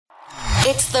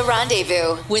It's The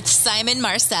Rendezvous with Simon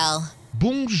Marcel.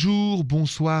 Bonjour,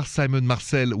 bonsoir, Simon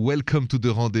Marcel. Welcome to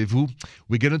The Rendezvous.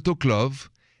 We're going to talk love.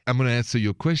 I'm going to answer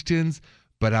your questions,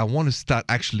 but I want to start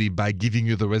actually by giving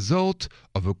you the result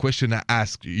of a question I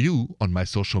asked you on my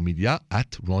social media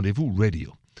at Rendezvous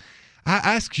Radio. I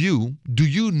asked you, do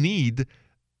you need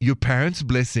your parents'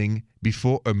 blessing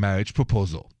before a marriage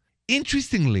proposal?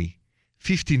 Interestingly,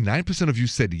 59% of you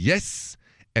said yes,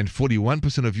 and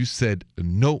 41% of you said,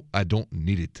 no, I don't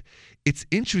need it. It's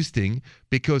interesting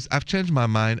because I've changed my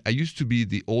mind. I used to be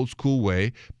the old school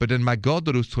way, but then my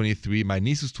goddaughter was 23, my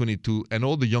niece is 22, and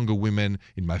all the younger women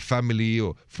in my family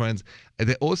or friends,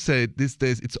 they all said these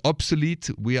days it's obsolete.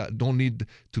 We don't need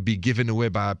to be given away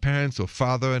by our parents or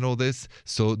father and all this,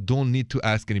 so don't need to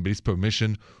ask anybody's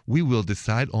permission. We will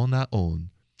decide on our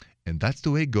own. And that's the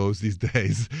way it goes these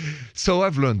days. So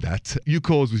I've learned that. Your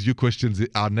calls with your questions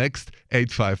are next,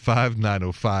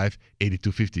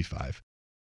 855-905-8255.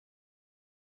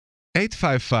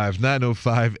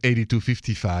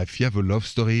 855-905-8255. If you have a love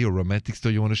story or romantic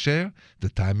story you want to share, the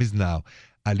time is now.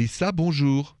 Alissa,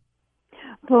 bonjour.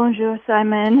 Bonjour,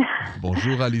 Simon.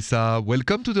 Bonjour, Alissa.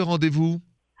 Welcome to The Rendezvous.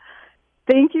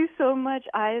 Thank you so much.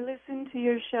 I listen to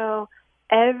your show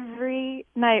every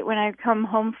night when I come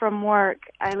home from work.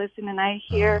 I listen and I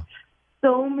hear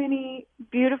so many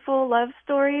beautiful love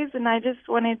stories, and I just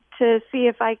wanted to see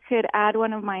if I could add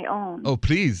one of my own. Oh,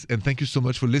 please. And thank you so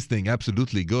much for listening.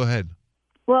 Absolutely. Go ahead.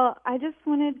 Well, I just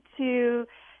wanted to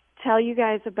tell you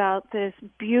guys about this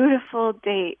beautiful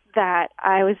date that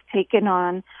I was taken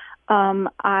on.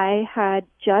 I had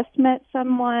just met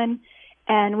someone,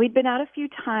 and we'd been out a few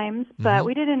times, but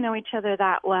we didn't know each other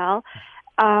that well.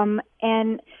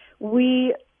 And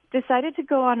we decided to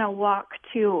go on a walk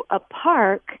to a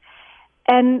park,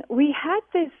 and we had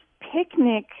this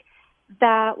picnic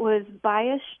that was by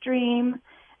a stream.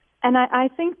 And I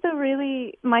think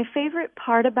my favorite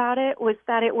part about it was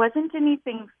that it wasn't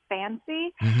anything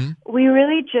fancy. We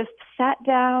really just sat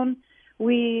down,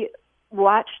 we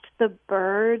watched the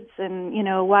birds and,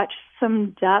 watched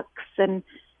some ducks and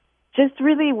just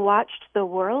really watched the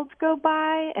world go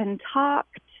by and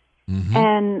talked.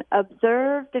 And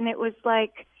observed, and it was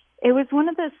one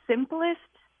of the simplest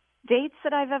dates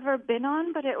that I've ever been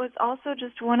on, but it was also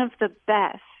just one of the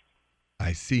best.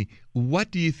 I see.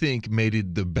 What do you think made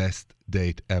it the best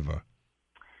date ever?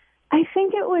 I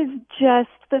think it was just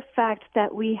the fact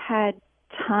that we had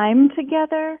time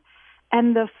together,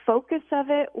 and the focus of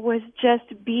it was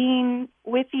just being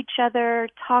with each other,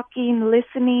 talking,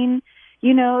 listening.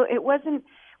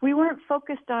 We weren't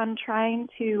focused on trying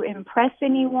to impress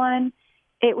anyone.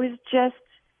 It was just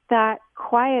that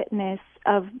quietness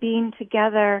of being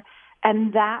together,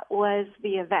 and that was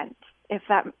the event.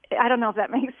 I don't know if that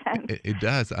makes sense. It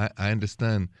does. I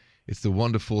understand. It's the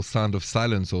wonderful sound of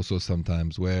silence also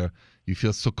sometimes, where you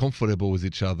feel so comfortable with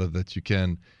each other that you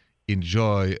can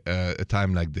enjoy a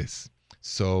time like this.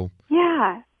 So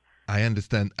yeah, I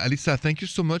understand. Alissa, thank you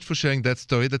so much for sharing that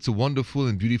story. That's a wonderful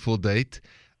and beautiful date.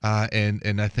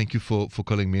 And I thank you for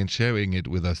calling me and sharing it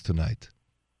with us tonight.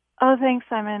 Oh, thanks,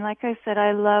 Simon. Like I said,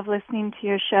 I love listening to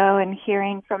your show and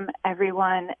hearing from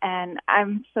everyone, and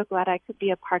I'm so glad I could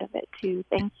be a part of it too.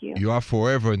 Thank you. You are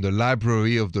forever in the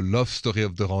library of the love story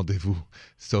of The Rendezvous.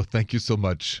 So thank you so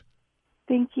much.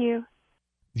 Thank you.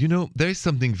 There is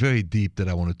something very deep that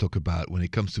I want to talk about when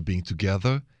it comes to being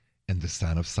together and the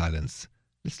sign of silence.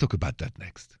 Let's talk about that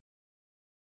next.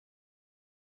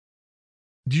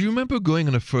 Do you remember going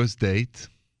on a first date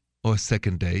or a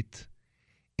second date,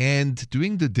 and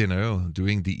during the dinner or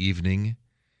during the evening,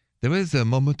 there was a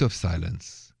moment of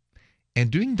silence.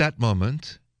 And during that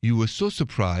moment, you were so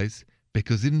surprised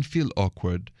because it didn't feel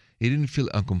awkward, it didn't feel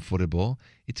uncomfortable,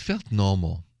 it felt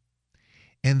normal.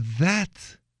 And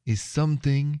that is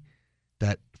something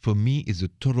that for me is a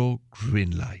total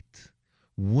green light.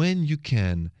 When you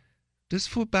can, just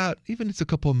for about, even it's a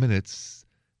couple of minutes,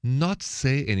 not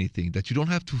say anything, that you don't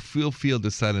have to feel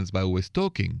the silence by always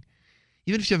talking.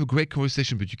 Even if you have a great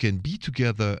conversation, but you can be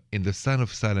together in the sign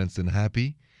of silence and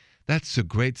happy, that's a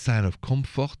great sign of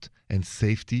comfort and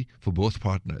safety for both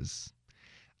partners.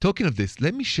 Talking of this,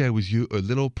 let me share with you a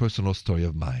little personal story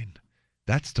of mine.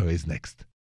 That story is next.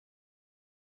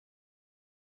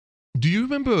 Do you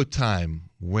remember a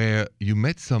time where you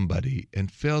met somebody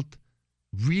and felt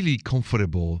really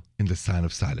comfortable in the sign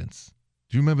of silence?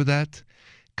 Do you remember that?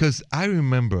 Because I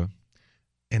remember,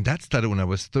 and that started when I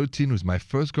was 13 with my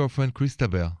first girlfriend,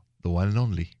 Christabel, the one and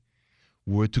only.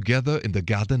 We were together in the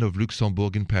Garden of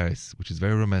Luxembourg in Paris, which is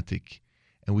very romantic.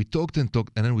 And we talked, and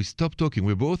then we stopped talking.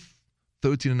 We were both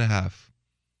 13 and a half.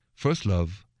 First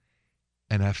love.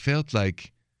 And I felt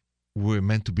like we were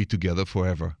meant to be together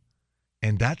forever.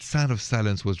 And that sound of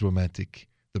silence was romantic.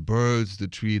 The birds, the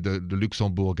tree, the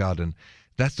Luxembourg garden.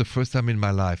 That's the first time in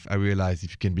my life I realized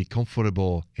if you can be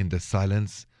comfortable in the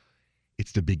silence,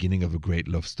 it's the beginning of a great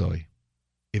love story,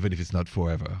 even if it's not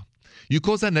forever. You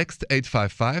call that next,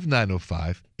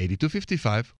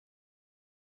 855-905-8255.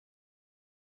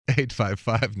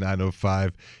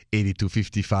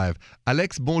 855-905-8255.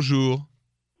 Alex, bonjour.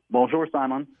 Bonjour,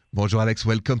 Simon. Bonjour, Alex.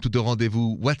 Welcome to the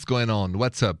rendezvous. What's going on?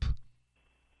 What's up?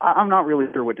 I'm not really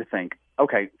sure what to think.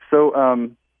 Okay, so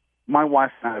my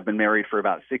wife and I have been married for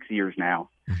about 6 years now,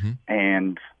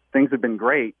 and things have been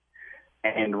great.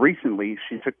 And recently,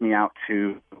 she took me out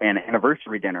to an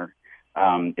anniversary dinner.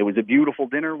 It was a beautiful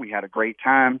dinner. We had a great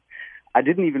time. I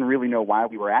didn't even really know why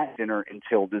we were at dinner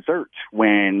until dessert,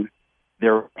 when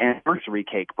their anniversary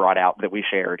cake brought out that we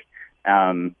shared.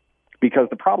 Because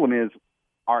the problem is,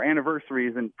 our anniversary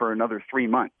isn't for another 3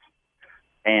 months.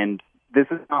 And this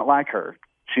is not like her.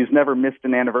 She's never missed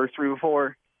an anniversary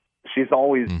before. She's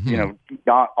always,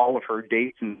 got all of her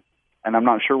dates, and I'm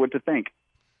not sure what to think.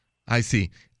 I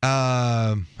see.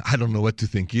 I don't know what to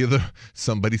think either.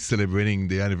 Somebody celebrating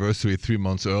the anniversary 3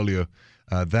 months earlier.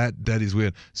 That is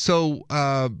weird. So,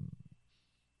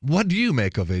 what do you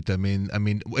make of it? I mean,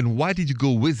 and why did you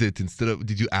go with it instead of?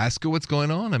 Did you ask her what's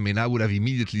going on? I mean, I would have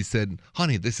immediately said,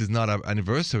 "Honey, this is not our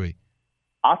anniversary."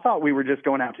 I thought we were just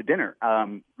going out to dinner.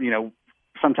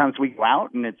 Sometimes we go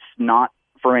out and it's not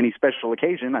for any special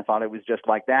occasion. I thought it was just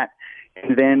like that.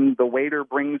 And then the waiter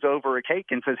brings over a cake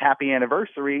and says, "Happy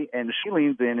anniversary." And she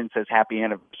leans in and says, "Happy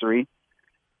anniversary."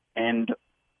 And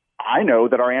I know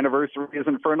that our anniversary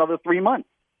isn't for another 3 months.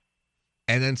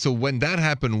 And then, so when that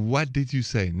happened, what did you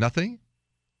say? Nothing?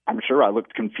 I'm sure I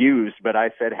looked confused, but I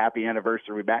said happy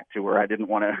anniversary back to her. I didn't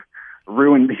want to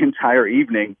ruin the entire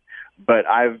evening, but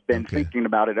I've been thinking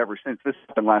about it ever since. This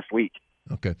happened last week.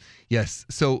 Okay. Yes.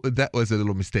 So that was a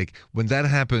little mistake. When that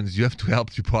happens, you have to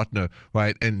help your partner,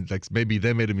 right? And like maybe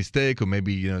they made a mistake, or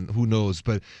maybe who knows.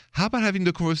 But how about having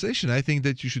the conversation? I think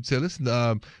that you should say, listen,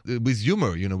 with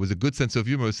humor, with a good sense of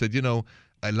humor. Said,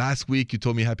 last week you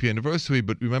told me happy anniversary,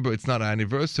 but remember it's not our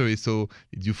anniversary. So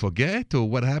did you forget, or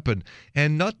what happened?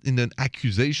 And not in an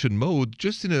accusation mode,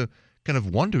 just in a kind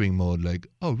of wondering mode. Like,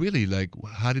 oh, really? Like,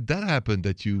 how did that happen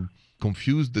that you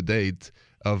confused the date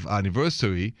of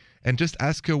anniversary? And just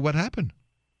ask her what happened.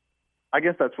 I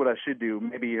guess that's what I should do.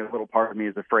 Maybe a little part of me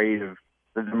is afraid of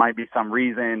that there might be some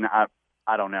reason. I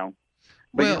don't know.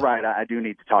 But you're right. I do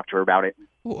need to talk to her about it.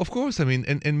 Well, of course. I mean,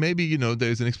 and maybe,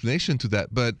 there's an explanation to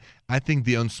that. But I think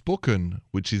the unspoken,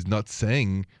 which is not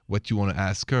saying what you want to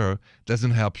ask her,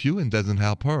 doesn't help you and doesn't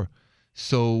help her.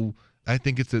 So I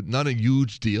think it's not a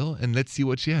huge deal. And let's see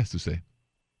what she has to say.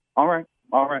 All right.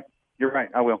 You're right.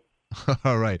 I will.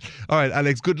 All right,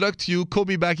 Alex, good luck to you. Call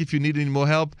me back if you need any more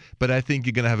help, but I think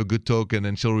you're going to have a good talk, and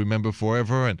then she'll remember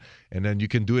forever, and then you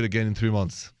can do it again in 3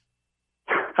 months.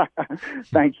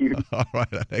 Thank you. All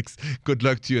right, Alex, good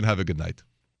luck to you and have a good night.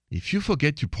 If you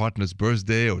forget your partner's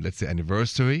birthday or, let's say,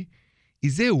 anniversary,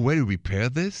 is there a way to repair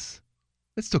this?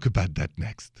 Let's talk about that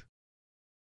next.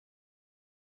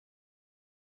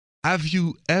 Have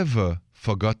you ever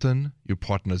forgotten your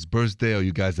partner's birthday or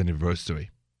you guys' anniversary?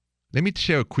 Let me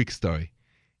share a quick story.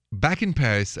 Back in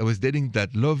Paris, I was dating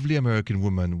that lovely American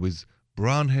woman with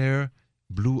brown hair,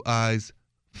 blue eyes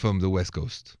from the West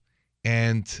Coast.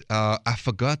 And I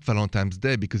forgot Valentine's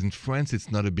Day because in France,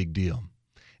 it's not a big deal.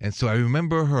 And so I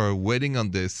remember her waiting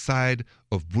on the side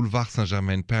of Boulevard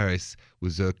Saint-Germain, Paris,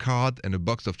 with a card and a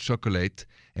box of chocolate.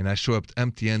 And I show up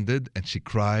empty-handed, and she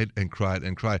cried and cried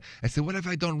and cried. I said, what have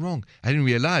I done wrong? I didn't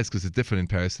realize because it's different in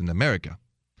Paris and America.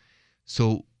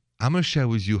 So I'm going to share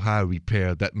with you how I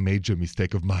repair that major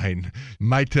mistake of mine.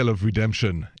 My tale of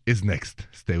redemption is next.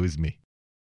 Stay with me.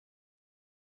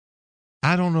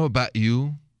 I don't know about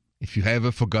you, if you have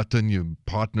ever forgotten your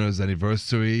partner's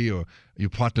anniversary or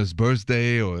your partner's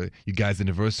birthday or you guys'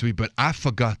 anniversary, but I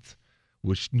forgot,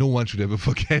 which no one should ever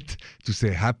forget, to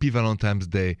say Happy Valentine's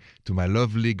Day to my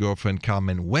lovely girlfriend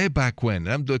Carmen way back when.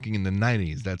 I'm talking in the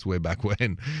 90s, that's way back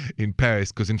when, in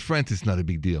Paris, because in France it's not a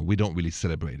big deal. We don't really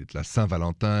celebrate it. La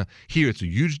Saint-Valentin, here it's a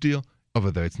huge deal,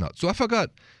 over there it's not. So I forgot.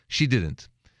 She didn't.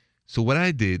 So what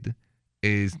I did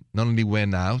is not only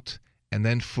went out, and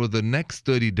then for the next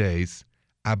 30 days,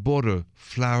 I bought her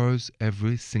flowers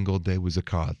every single day with the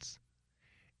cards.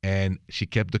 And she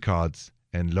kept the cards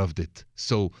and loved it.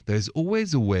 So there's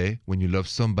always a way when you love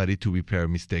somebody to repair a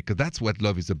mistake. 'Cause that's what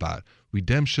love is about,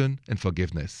 redemption and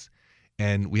forgiveness.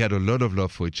 And we had a lot of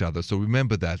love for each other. So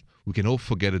remember that. We can all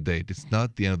forget a date. It's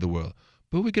not the end of the world.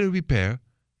 But we're going to repair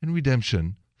and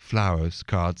redemption, flowers,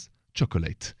 cards,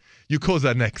 chocolate. You call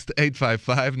that next,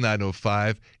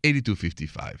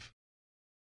 855-905-8255.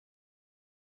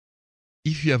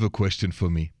 if you have a question for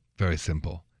me, very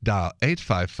simple. Dial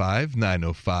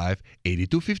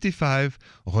 855-905-8255.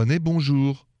 René,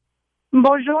 bonjour.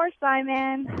 Bonjour,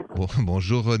 Simon.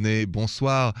 Bonjour, René.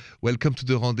 Bonsoir. Welcome to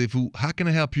the rendezvous. How can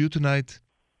I help you tonight?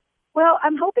 Well,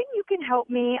 I'm hoping you can help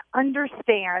me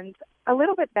understand a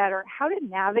little bit better how to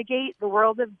navigate the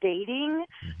world of dating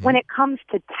when it comes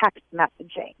to text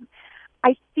messaging.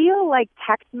 I feel like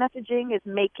text messaging is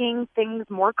making things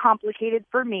more complicated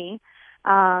for me.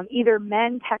 Either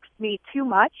men text me too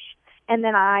much, and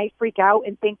then I freak out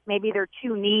and think maybe they're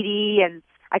too needy, and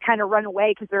I kind of run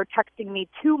away because they're texting me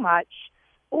too much.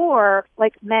 Or,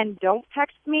 like, men don't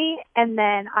text me, and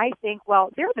then I think,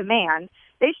 well, they're the man.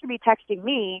 They should be texting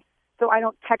me, so I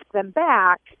don't text them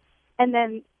back. And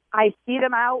then I see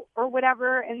them out or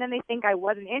whatever, and then they think I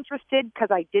wasn't interested because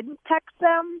I didn't text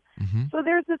them. So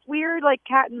there's this weird, like,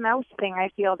 cat and mouse thing I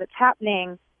feel that's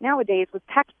happening nowadays with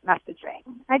text messaging.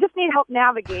 I just need help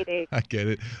navigating. I get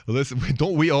it. Listen,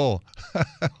 don't we all?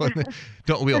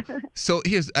 Don't we all? So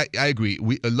I agree.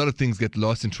 A lot of things get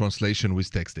lost in translation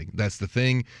with texting. That's the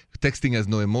thing. Texting has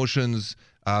no emotions.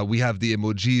 We have the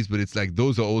emojis, but it's like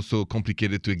those are also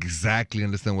complicated to exactly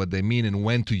understand what they mean and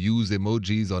when to use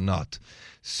emojis or not.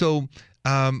 So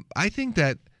I think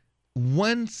that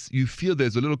once you feel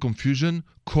there's a little confusion,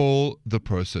 call the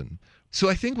person. So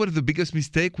I think one of the biggest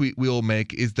mistakes we all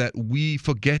make is that we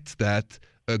forget that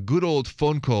a good old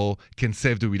phone call can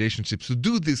save the relationship. So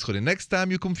do this, René. Next time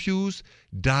you're confused,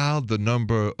 dial the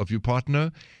number of your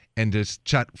partner and just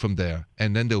chat from there.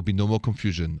 And then there will be no more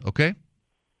confusion, okay?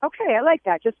 Okay, I like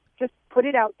that. Just put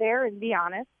it out there and be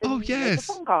honest. And yes. make a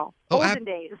phone call. Olden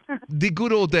days. The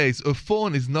good old days. A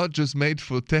phone is not just made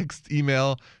for text,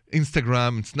 email,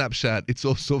 Instagram, and Snapchat. It's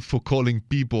also for calling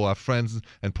people, our friends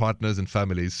and partners and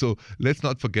families. So let's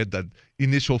not forget that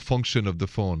initial function of the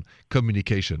phone,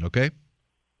 communication, okay?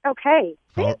 Okay,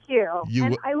 thank you.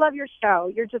 And I love your show.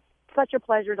 You're just such a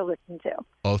pleasure to listen to.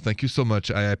 Oh, thank you so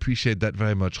much. I appreciate that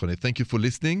very much, René. Thank you for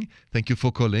listening. Thank you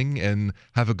for calling, and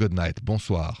have a good night.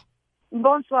 Bonsoir.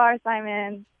 Bonsoir,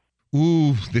 Simon.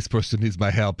 Ooh, this person needs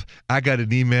my help. I got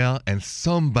an email, and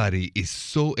somebody is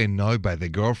so annoyed by their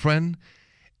girlfriend,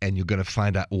 and you're going to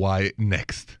find out why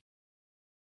next.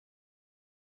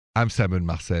 I'm Simon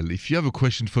Marcel. If you have a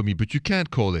question for me, but you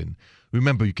can't call in,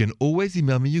 remember, you can always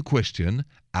email me your question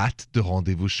at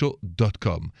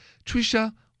therendezvousshow.com.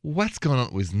 Trisha, what's going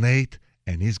on with Nate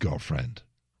and his girlfriend?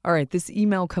 All right, this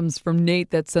email comes from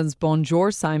Nate that says,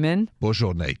 Bonjour, Simon.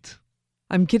 Bonjour, Nate.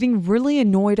 I'm getting really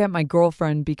annoyed at my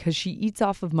girlfriend because she eats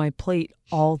off of my plate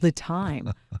all the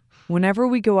time. Whenever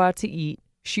we go out to eat,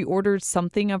 she orders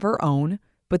something of her own,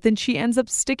 but then she ends up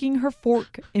sticking her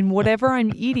fork in whatever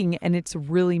I'm eating, and it's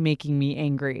really making me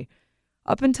angry.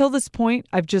 Up until this point,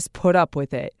 I've just put up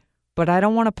with it, but I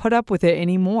don't want to put up with it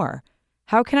anymore.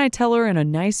 How can I tell her in a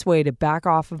nice way to back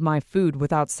off of my food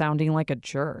without sounding like a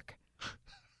jerk?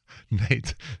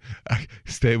 Nate,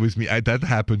 stay with me. That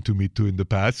happened to me too in the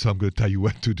past, so I'm going to tell you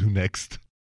what to do next.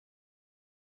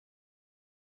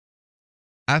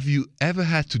 Have you ever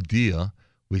had to deal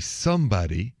with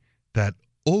somebody that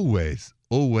always,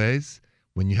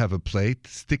 when you have a plate,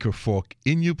 stick a fork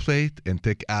in your plate and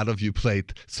take out of your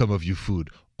plate some of your food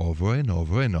over and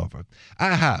over and over?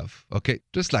 I have, okay?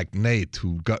 Just like Nate,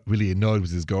 who got really annoyed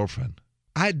with his girlfriend.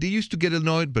 They used to get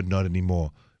annoyed, but not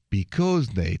anymore.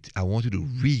 Because, Nate, I want you to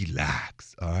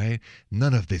relax, all right?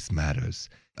 None of this matters.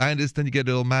 I understand you get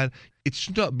a little mad. It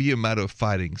should not be a matter of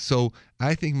fighting. So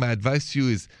I think my advice to you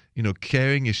is,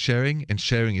 caring is sharing and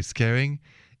sharing is caring.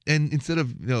 And instead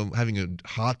of, having a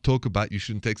hard talk about you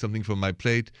shouldn't take something from my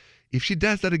plate, if she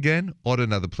does that again, order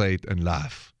another plate and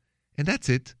laugh. And that's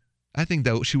it. I think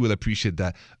that she will appreciate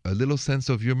that. A little sense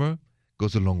of humor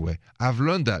goes a long way. I've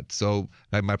learned that. So,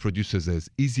 like my producer says,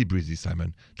 easy breezy,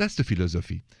 Simon. That's the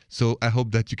philosophy. So I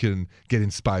hope that you can get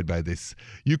inspired by this.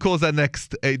 You call that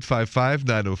next,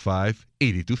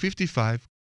 855-905-8255.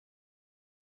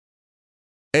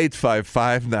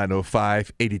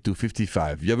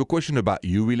 855-905-8255. You have a question about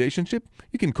your relationship?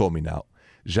 You can call me now.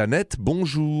 Jeannette,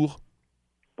 bonjour.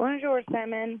 Bonjour,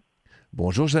 Simon.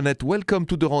 Bonjour, Jeannette. Welcome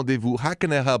to the rendezvous. How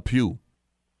can I help you?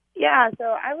 Yeah, so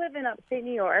I live in upstate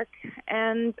New York,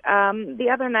 and the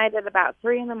other night at about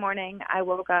 3 a.m, I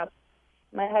woke up.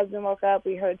 My husband woke up.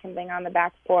 We heard something on the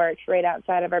back porch right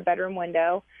outside of our bedroom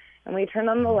window, and we turned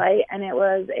on the light, and it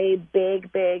was a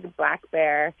big, big black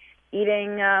bear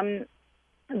eating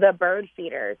the bird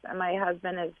feeders. And my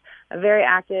husband is a very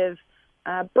active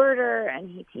birder, and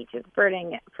he teaches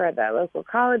birding for the local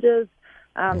colleges.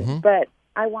 But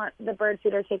I want the bird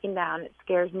feeder taken down. It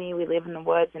scares me. We live in the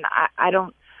woods, and I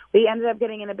don't. We ended up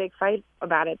getting in a big fight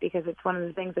about it because it's one of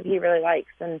the things that he really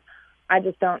likes, and I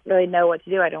just don't really know what to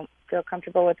do. I don't feel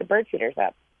comfortable with the bird feeders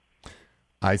up.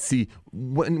 I see.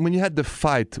 When you had the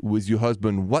fight with your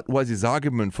husband, what was his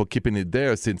argument for keeping it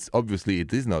there, since obviously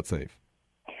it is not safe?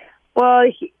 Well,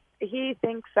 he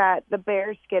thinks that the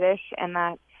bear's skittish and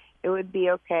that it would be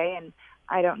okay, and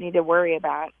I don't need to worry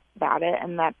about it,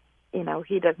 and that, you know,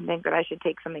 he doesn't think that I should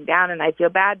take something down, and I feel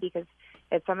bad because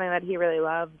it's something that he really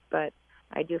loves, but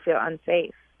I do feel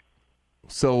unsafe.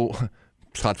 So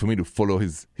it's hard for me to follow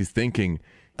his thinking.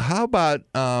 How about,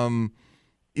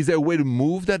 is there a way to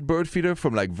move that bird feeder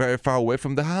from like very far away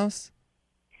from the house?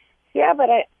 Yeah, but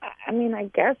I mean, I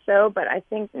guess so, but I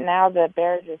think now the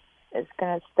bear just is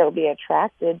going to still be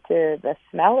attracted to the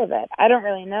smell of it. I don't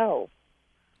really know.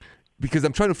 Because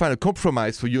I'm trying to find a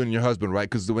compromise for you and your husband, right?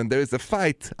 Because when there is a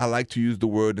fight, I like to use the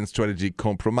word in strategy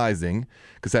compromising,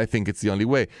 because I think it's the only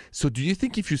way. So do you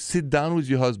think if you sit down with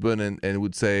your husband and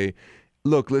would say,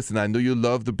 look, listen, I know you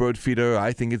love the bird feeder.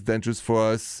 I think it's dangerous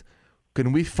for us.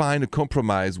 Can we find a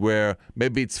compromise where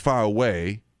maybe it's far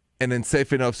away and then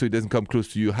safe enough so it doesn't come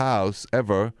close to your house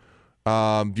ever?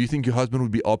 Do you think your husband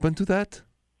would be open to that?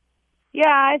 Yeah,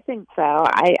 I think so.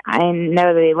 I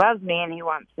know that he loves me and he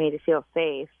wants me to feel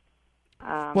safe.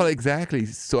 Well, exactly.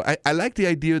 So I like the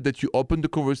idea that you open the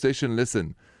conversation.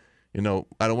 Listen, you know,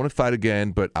 I don't want to fight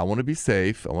again, but I want to be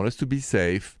safe. I want us to be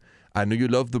safe. I know you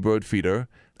love the bird feeder.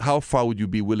 How far would you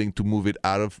be willing to move it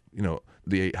out of, you know,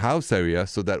 the house area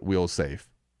so that we're all safe?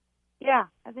 Yeah,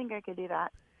 I think I could do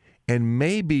that. And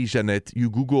maybe, Jeanette, you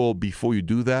Google before you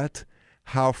do that,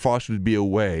 how far should it be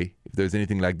away, if there's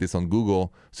anything like this on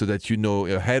Google, so that you know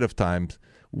ahead of time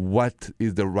what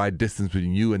is the right distance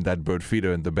between you and that bird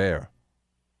feeder and the bear.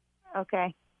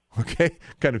 Okay. Okay?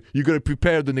 Kind of, you got to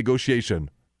prepare the negotiation.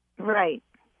 Right.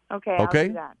 Okay, Okay? I'll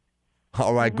do that.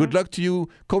 All right. Good luck to you.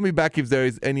 Call me back if there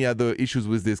is any other issues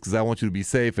with this, because I want you to be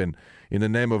safe. And in the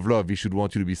name of love, we should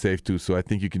want you to be safe too. So I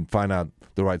think you can find out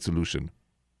the right solution.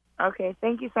 Okay.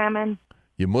 Thank you, Simon.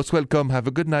 You're most welcome. Have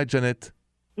a good night, Janet.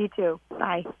 You too.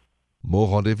 Bye.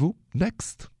 More rendezvous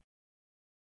next.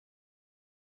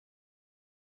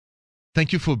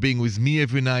 Thank you for being with me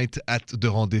every night at The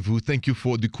Rendezvous. Thank you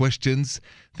for the questions.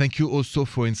 Thank you also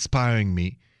for inspiring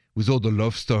me with all the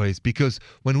love stories. Because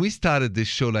when we started this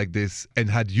show like this and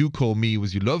had you call me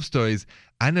with your love stories,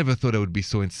 I never thought I would be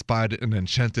so inspired and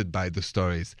enchanted by the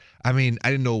stories. I mean,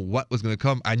 I didn't know what was going to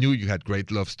come. I knew you had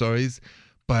great love stories.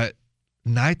 But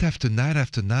night after night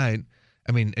after night,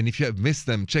 I mean, and if you have missed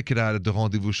them, check it out at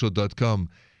therendezvousshow.com.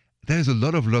 There's a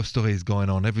lot of love stories going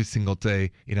on every single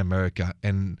day in America.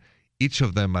 And each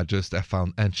of them I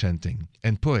found enchanting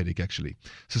and poetic, actually.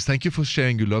 So thank you for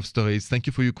sharing your love stories. Thank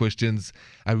you for your questions.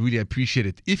 I really appreciate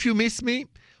it. If you miss me,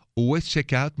 always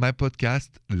check out my podcast,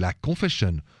 La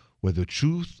Confession, where the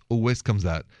truth always comes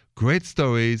out. Great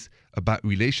stories about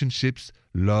relationships,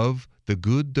 love, the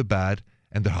good, the bad,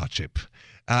 and the hardship.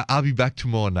 I'll be back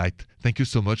tomorrow night. Thank you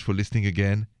so much for listening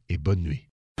again, et bonne nuit.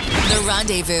 The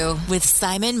Rendezvous with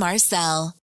Simon Marcel.